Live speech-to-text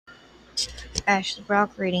Ashley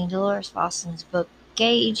Brock reading Dolores Foston's book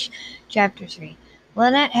Gage, Chapter 3.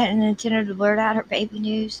 Lynette hadn't intended to blurt out her baby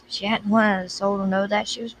news. She hadn't wanted a soul to know that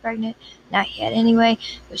she was pregnant, not yet anyway,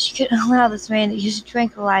 but she couldn't allow this man to use a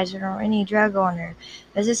tranquilizer or any drug on her.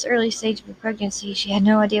 At this early stage of her pregnancy, she had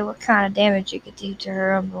no idea what kind of damage it could do to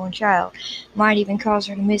her unborn child. It might even cause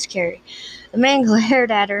her to miscarry. The man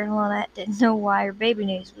glared at her, and Lynette didn't know why her baby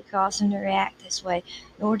news would cause him to react this way,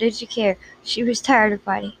 nor did she care. She was tired of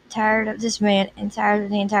fighting, tired of this man, and tired of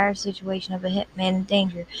the entire situation of a hitman in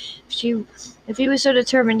danger. If he was so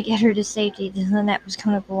determined to get her to safety, then Lynette was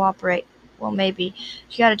going to cooperate. Well, maybe.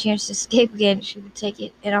 She got a chance to escape again, she would take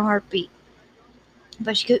it in a heartbeat.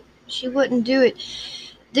 But she wouldn't do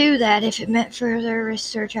that if it meant further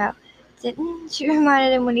risk to her child. Didn't she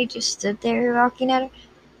reminded him when he just stood there looking at her?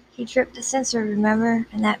 He tripped the sensor, remember?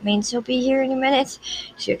 And that means he'll be here any minute.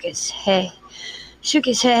 Shook his head. Shook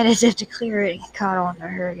his head as if to clear it and caught on to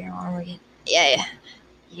her arm again.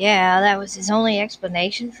 Yeah, that was his only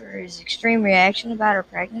explanation for his extreme reaction about her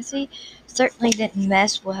pregnancy. Certainly didn't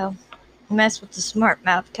mess with the smart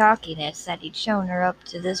mouth cockiness that he'd shown her up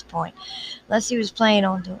to this point, unless he was planning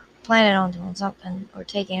on doing something or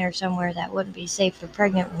taking her somewhere that wouldn't be safe for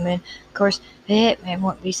pregnant women. Of course, the hitman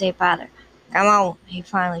wouldn't be safe either. Come on, he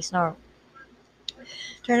finally snarled.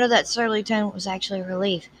 Turned out that surly tone was actually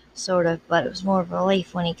relief, sort of, but it was more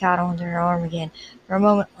relief when he caught onto her arm again. For a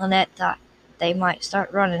moment Lynette thought they might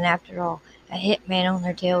start running after all. A hitman on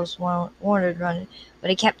their tails wanted running, but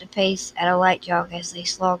he kept the pace at a light jog as they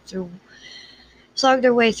slogged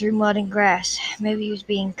their way through mud and grass. Maybe he was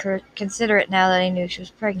being considerate now that he knew she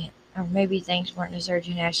was pregnant. Or maybe things weren't as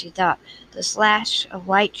urgent as she thought. The slash of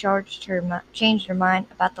light changed her mind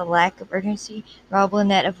about the lack of urgency, robbed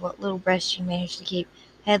Lynette of what little breath she managed to keep.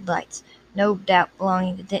 Headlights. No doubt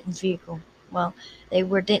belonging to Denton's vehicle. Well, they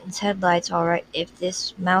were Denton's headlights, all right, if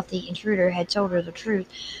this mouthy intruder had told her the truth.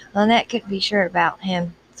 Lynette couldn't be sure about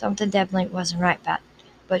him. Something definitely wasn't right about it,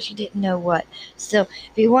 but she didn't know what. Still,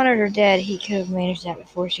 if he wanted her dead, he could have managed that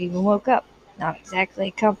before she even woke up. Not exactly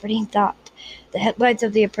a comforting thought. The headlights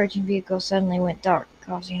of the approaching vehicle suddenly went dark,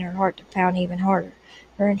 causing her heart to pound even harder.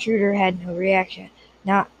 Her intruder had no reaction,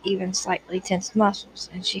 not even slightly tensed muscles,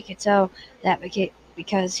 and she could tell that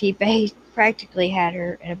because he practically had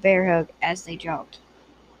her in a bear hug as they jogged.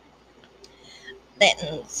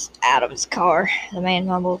 Denton's out of his car, the man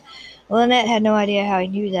mumbled. Lynette had no idea how he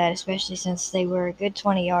knew that, especially since they were a good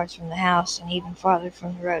 20 yards from the house and even farther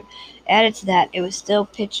from the road. Added to that, it was still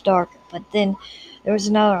pitch dark, but then there was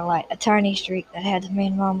another light, a tiny streak that had the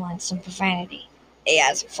man mumbling some profanity. He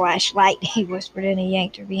has a flashlight, he whispered, and he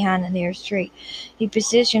yanked her behind the nearest tree. He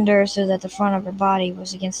positioned her so that the front of her body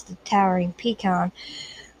was against the towering pecan.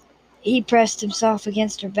 He pressed himself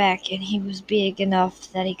against her back, and he was big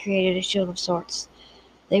enough that he created a shield of sorts.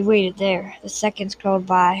 They waited there. The seconds crawled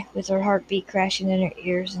by, with her heartbeat crashing in her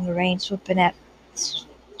ears and the rain swooping at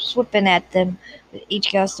them with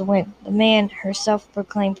each gust of wind. The man, her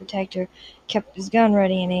self-proclaimed protector, kept his gun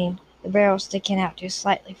ready and aimed, the barrel sticking out just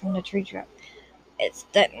slightly from the tree trunk. "It's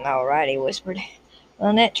Denton, all right," he whispered.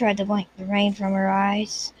 Lynette tried to blink the rain from her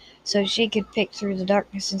eyes so she could pick through the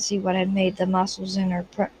darkness and see what had made the muscles in her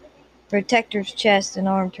protector's chest and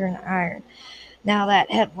arm turn iron. Now that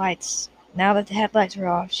the headlights were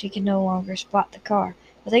off, she could no longer spot the car,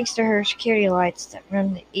 but thanks to her security lights that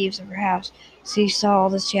rimmed the eaves of her house, she saw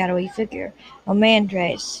the shadowy figure, a man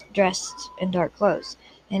dressed in dark clothes,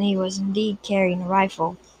 and he was indeed carrying a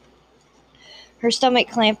rifle. Her stomach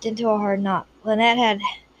clamped into a hard knot. Lynette had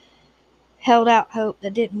held out hope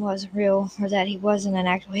that Denton wasn't real, or that he wasn't an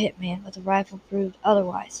actual hitman, but the rifle proved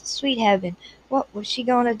otherwise. Sweet heaven, what was she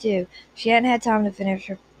going to do? She hadn't had time to finish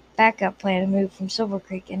her backup plan to move from Silver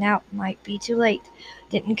Creek, and now it might be too late.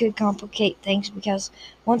 Denton could complicate things because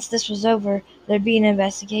once this was over, there'd be an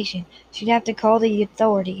investigation. She'd have to call the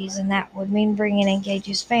authorities, and that would mean bringing in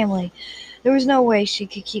Gage's family. There was no way she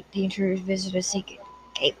could keep the intruder's visit a secret.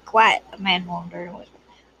 Keep quiet, the man warned her.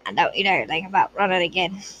 I don't you dare think about running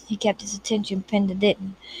again. He kept his attention pinned to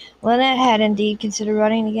Denton. Lynette had indeed considered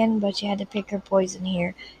running again, but she had to pick her poison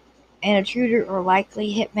here. An intruder or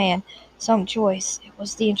likely hitman. Some choice. It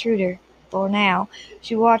was the intruder. For now,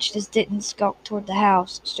 she watched as Denton skulked toward the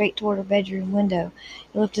house, straight toward her bedroom window.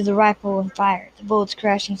 He lifted the rifle and fired, the bullets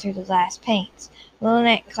crashing through the glass panes.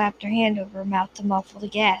 Lynette clapped her hand over her mouth to muffle the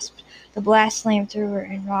gasp. The blast slammed through her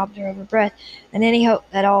and robbed her of her breath, and any hope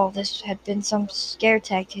that all this had been some scare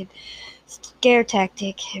tactic.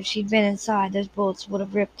 If she'd been inside, those bullets would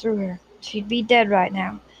have ripped through her. She'd be dead right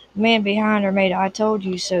now. The man behind her made a "I told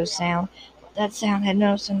you so" sound, but that sound had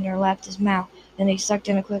no sooner left his mouth than he sucked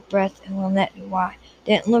in a quick breath, and Lynette knew why.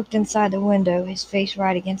 Denton looked inside the window, his face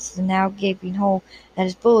right against the now gaping hole that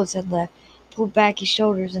his bullets had left. He pulled back his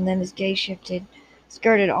shoulders, and then his gaze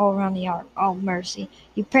skirted all around the yard. Oh, mercy.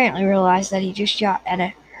 He apparently realized that he just shot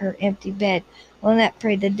at her empty bed. Lynette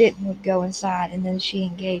prayed that Denton would go inside, and then she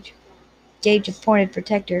and Gage, appointed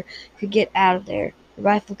protector, could get out of there. The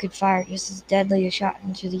rifle could fire just as deadly a shot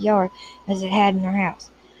into the yard as it had in her house.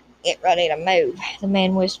 "Get ready to move," the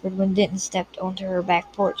man whispered when Denton stepped onto her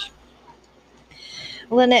back porch.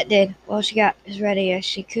 Lynette did. Well, she got as ready as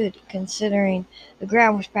she could, considering the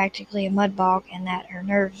ground was practically a mud bog and that her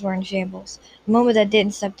nerves were in shambles. The moment that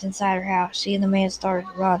Denton stepped inside her house, she and the man started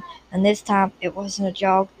to run, and this time it wasn't a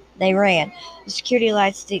jog. They ran. The security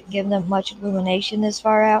lights didn't give them much illumination this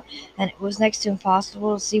far out, and it was next to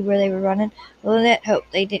impossible to see where they were running. Lynette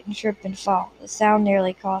hoped they didn't trip and fall. The sound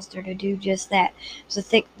nearly caused her to do just that. It was a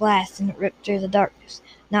thick blast, and it ripped through the darkness.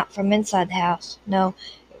 Not from inside the house. No,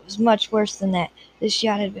 it was much worse than that. This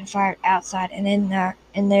shot had been fired outside and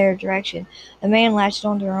in their direction. The man latched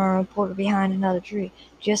onto her arm and pulled her behind another tree,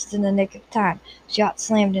 just in the nick of time. The shot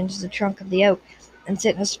slammed into the trunk of the oak and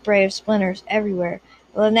sent a spray of splinters everywhere.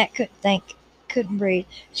 Lynette couldn't think, couldn't breathe.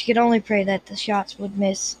 She could only pray that the shots would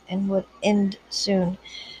miss and would end soon.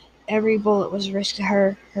 Every bullet was a risk to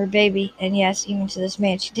her baby, and yes, even to this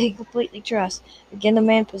man she didn't completely trust. Again the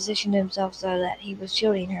man positioned himself so that he was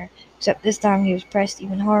shielding her, except this time he was pressed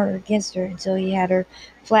even harder against her until he had her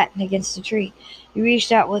flattened against a tree. He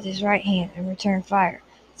reached out with his right hand and returned fire.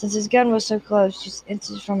 Since his gun was so close, just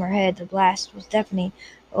inches from her head, the blast was deafening.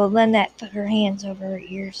 Lynette put her hands over her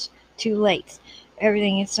ears. Too late.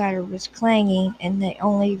 Everything inside her was clanging, and they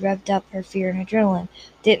only revved up her fear and adrenaline.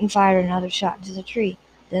 Denton fired another shot into the tree,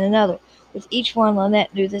 then another. With each one,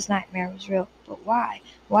 Lynette knew this nightmare was real. But why?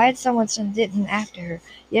 Why had someone sent Denton after her?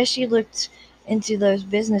 Yes, she looked into those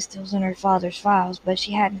business deals in her father's files, but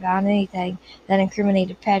she hadn't found anything that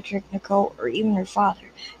incriminated Patrick, Nicole, or even her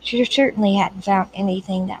father. She certainly hadn't found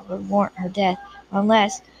anything that would warrant her death,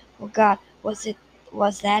 unless, oh God,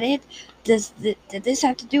 was that it? Did this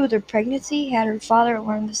have to do with her pregnancy? Had her father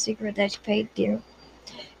learned the secret that she paid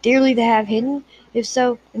dearly to have hidden? If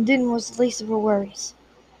so, then Denton was the least of her worries.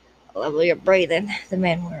 "Level your breathing," the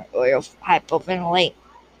man warned, "or you'll hyperventilate."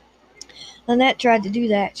 Lynette tried to do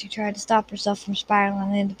that. She tried to stop herself from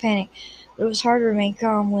spiraling into panic, but it was hard to remain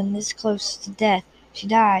calm when this close to death. She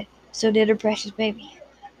died. So did her precious baby.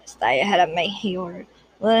 "Stay ahead of me," he ordered.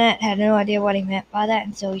 Lynette had no idea what he meant by that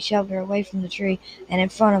until he shoved her away from the tree and in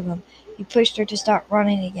front of him. He pushed her to start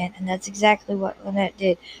running again, and that's exactly what Lynette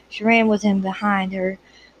did. She ran with him behind her,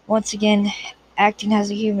 once again acting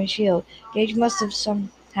as a human shield. Gage must have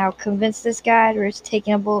somehow convinced this guy to risk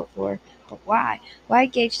taking a bullet for her. But why? Why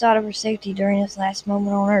had Gage thought of her safety during his last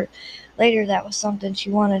moment on Earth? Later, that was something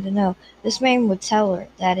she wanted to know. This man would tell her,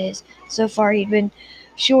 that is. So far, he'd been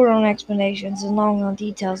short on explanations and long on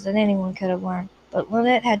details that anyone could have learned. But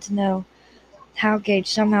Lynette had to know how Gage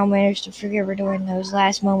somehow managed to forgive her during those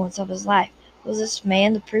last moments of his life. Was this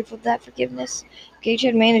man the proof of that forgiveness? If Gage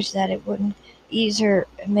had managed that, it wouldn't ease her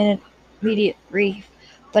immediate grief,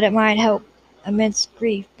 but it might help immense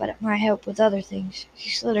grief, but it might help with other things. She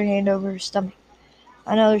slid her hand over her stomach.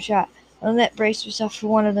 Another shot. Lynette braced herself for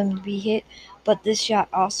one of them to be hit, but this shot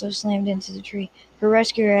also slammed into the tree. Her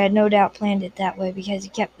rescuer had no doubt planned it that way because he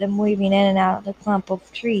kept them weaving in and out of the clump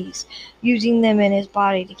of trees, using them in his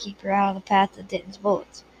body to keep her out of the path of Denton's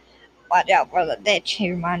bullets. "Watch out for the ditch,"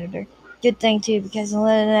 he reminded her. Good thing, too, because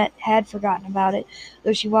Lynette had forgotten about it,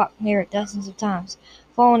 though she walked near it dozens of times.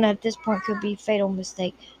 Falling at this point could be a fatal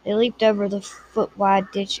mistake. They leaped over the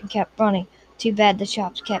foot-wide ditch and kept running. Too bad the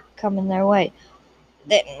shops kept coming their way.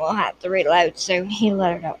 "Denton will have to reload soon," he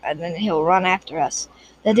let her know, "and then he'll run after us."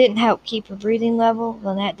 That didn't help keep her breathing level.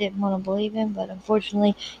 Lynette didn't want to believe him, but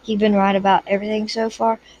unfortunately he'd been right about everything so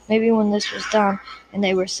far. Maybe when this was done and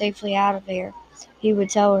they were safely out of there, he would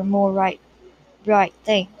tell her more right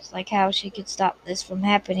things, like how she could stop this from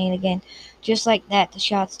happening again. Just like that, the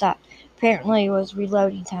shot stopped. Apparently it was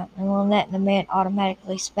reloading time, and Lynette and the man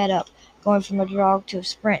automatically sped up, going from a jog to a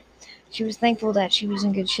sprint. She was thankful that she was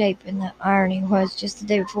in good shape, and the irony was, just the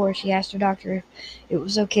day before, she asked her doctor if it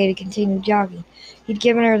was okay to continue jogging. He'd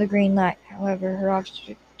given her the green light. However, her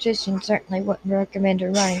obstetrician certainly wouldn't recommend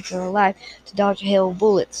her running for her life to dodge a hail of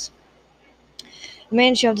bullets. The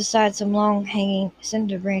man shoved aside some long-hanging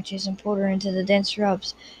cinder branches and pulled her into the dense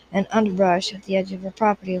shrubs and underbrush at the edge of her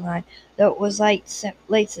property line. Though it was late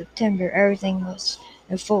September, everything was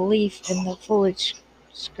in full leaf, and the foliage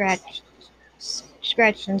scratched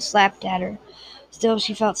and slapped at her. Still,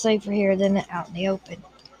 she felt safer here than out in the open.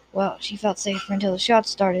 Well, she felt safer until the shots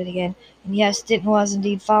started again, and yes, Denton was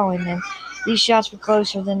indeed following them. These shots were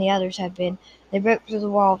closer than the others had been. They broke through the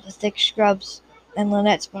wall of the thick scrubs, and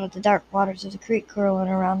Lynette spotted the dark waters of the creek curling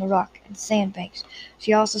around the rock and sandbanks.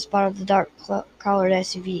 She also spotted the dark collared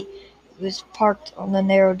SUV. It was parked on the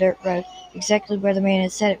narrow dirt road, exactly where the man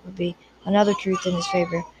had said it would be. Another truth in his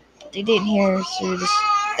favor. But they didn't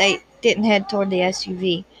They didn't head toward the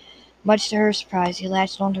SUV. Much to her surprise, he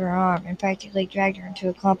latched onto her arm and practically dragged her into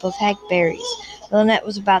a clump of hackberries. Lynette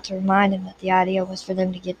was about to remind him that the idea was for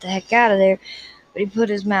them to get the heck out of there, but he put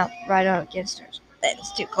his mouth right up against hers.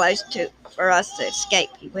 "That's too close for us to escape,"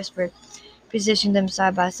 he whispered, positioned them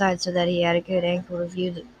side by side so that he had a good angle to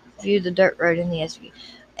view the dirt road in the SUV.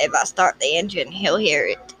 "If I start the engine, he'll hear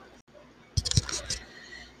it."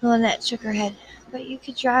 Lynette shook her head. "But you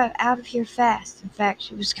could drive out of here fast." In fact,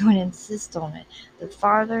 she was going to insist on it. The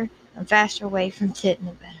farther and faster away from Denton,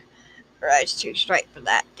 the better. "The road's too straight for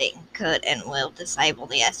that. Denton could and will disable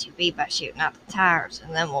the SUV by shooting out the tires,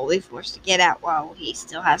 and then we'll be forced to get out while he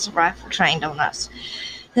still has a rifle trained on us."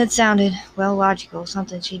 That sounded, well, logical,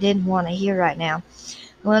 something she didn't want to hear right now.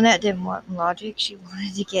 Lynette didn't want logic. She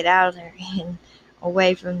wanted to get out of there and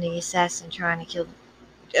away from the assassin trying to kill them.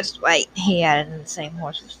 "Just wait," he added in the same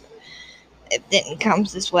hoarse whisper. "If Denton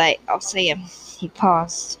comes this way, I'll see him." He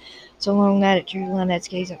paused so long that it drew Lynette's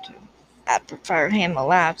gaze up to him. "I'd prefer him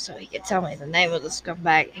alive so he could tell me the name of the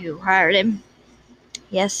scumbag who hired him."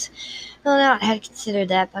 Yes, Lynette had considered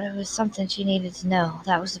that, but it was something she needed to know.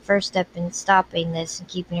 That was the first step in stopping this and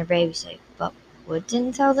keeping her baby safe. But would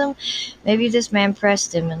Denton tell them? Maybe this man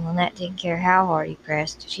pressed him, and Lynette didn't care how hard he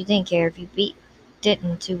pressed. She didn't care if he beat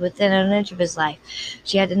Denton to within an inch of his life.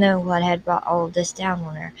 She had to know what had brought all of this down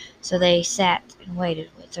on her. So they sat and waited,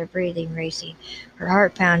 with her breathing racing, her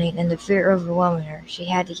heart pounding, and the fear overwhelming her. She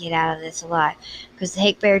had to get out of this alive, because the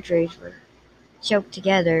hackberry trees were choked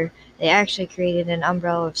together. They actually created an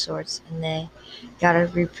umbrella of sorts, and they got a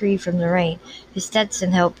reprieve from the rain. His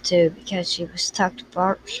Stetson helped too, because she was tucked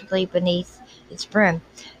partially beneath its brim.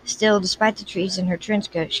 Still, despite the trees in her trench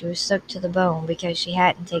coat, she was soaked to the bone because she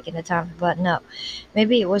hadn't taken the time to button up.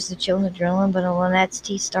 Maybe it was the chill and adrenaline, but Lynette's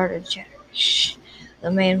teeth started to chatter. "Shh," the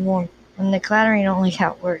man warned. When the clattering only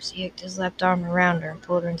got worse, he hooked his left arm around her and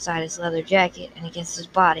pulled her inside his leather jacket and against his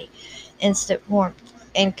body. Instant warmth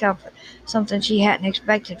and comfort, something she hadn't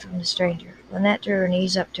expected from the stranger. Lynette drew her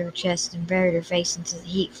knees up to her chest and buried her face into the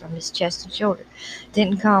heat from his chest and shoulder.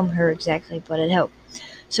 Didn't calm her exactly, but it helped.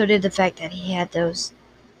 So did the fact that he had those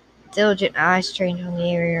diligent eyes trained on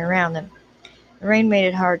the area around them. The rain made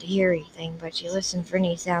it hard to hear anything, but she listened for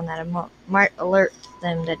any sound that might alert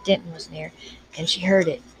them that Denton was near, and she heard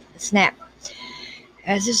it. A snap,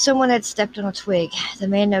 as if someone had stepped on a twig. The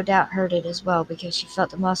man no doubt heard it as well, because she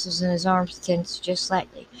felt the muscles in his arms tense just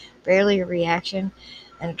slightly. Barely a reaction,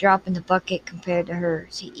 and a drop in the bucket compared to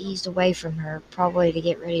hers. He eased away from her, probably to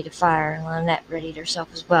get ready to fire, and Lynette readied herself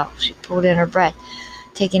as well. She pulled in her breath,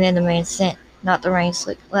 taking in the man's scent, not the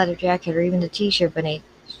rain-slick leather jacket or even the t-shirt beneath.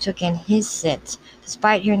 She took in his scent.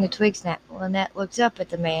 Despite hearing the twig snap, Lynette looked up at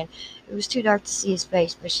the man. It was too dark to see his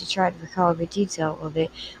face, but she tried to recall every detail of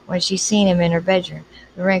it when she'd seen him in her bedroom.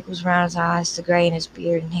 The wrinkles around his eyes, the gray in his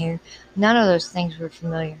beard and hair. None of those things were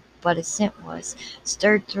familiar, but his scent was.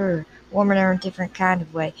 Stirred through her, warming her in a different kind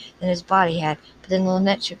of way than his body had. But then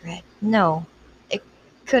Lynette shook her head. No, it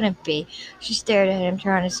couldn't be. She stared at him,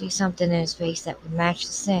 trying to see something in his face that would match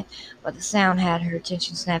the scent, but the sound had her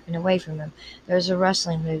attention snapping away from him. There was a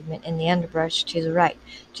rustling movement in the underbrush to the right,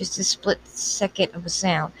 just a split second of a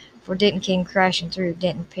sound, before Denton came crashing through.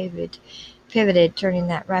 Denton pivoted, turning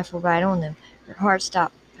that rifle right on them. Her heart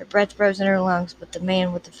stopped. Her breath froze in her lungs, but the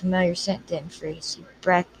man with the familiar scent didn't freeze. He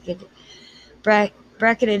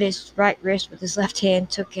bracketed his right wrist with his left hand,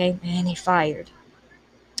 took aim, and he fired.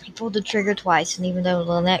 He pulled the trigger twice, and even though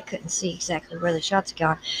Lynette couldn't see exactly where the shots had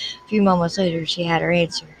gone, a few moments later she had her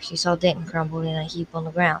answer. She saw Denton crumpled in a heap on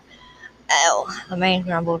the ground. "Ow," the man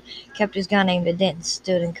grumbled, kept his gun aimed at Denton,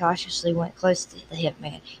 stood and cautiously went close to the hit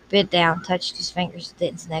man, bit down, touched his fingers to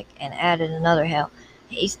Denton's neck, and added another hail.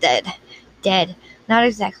 "He's dead." Dead. Not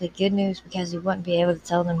exactly good news, because he wouldn't be able to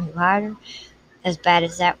tell them who hired her. As bad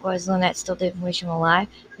as that was, Lynette still didn't wish him alive,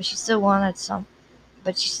 but she still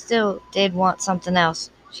did want something else.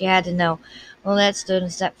 She had to know. Lynette stood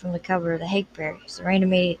and stepped from the cover of the hackberries. The rain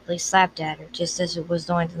immediately slapped at her, just as it was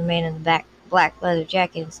doing to the man in the black leather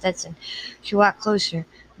jacket and Stetson. She walked closer,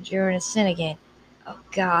 and drew in his scent again. Oh,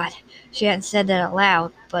 God. She hadn't said that out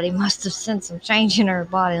loud, but he must have sensed some change in her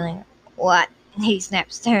body language. "What?" he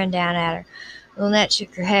snapped, staring down at her. Lynette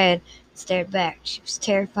shook her head and stared back. She was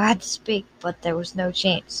terrified to speak, but there was no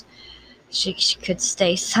chance. She could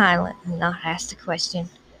stay silent and not ask the question.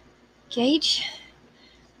 Gage?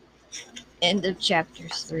 End of chapter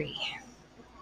 3.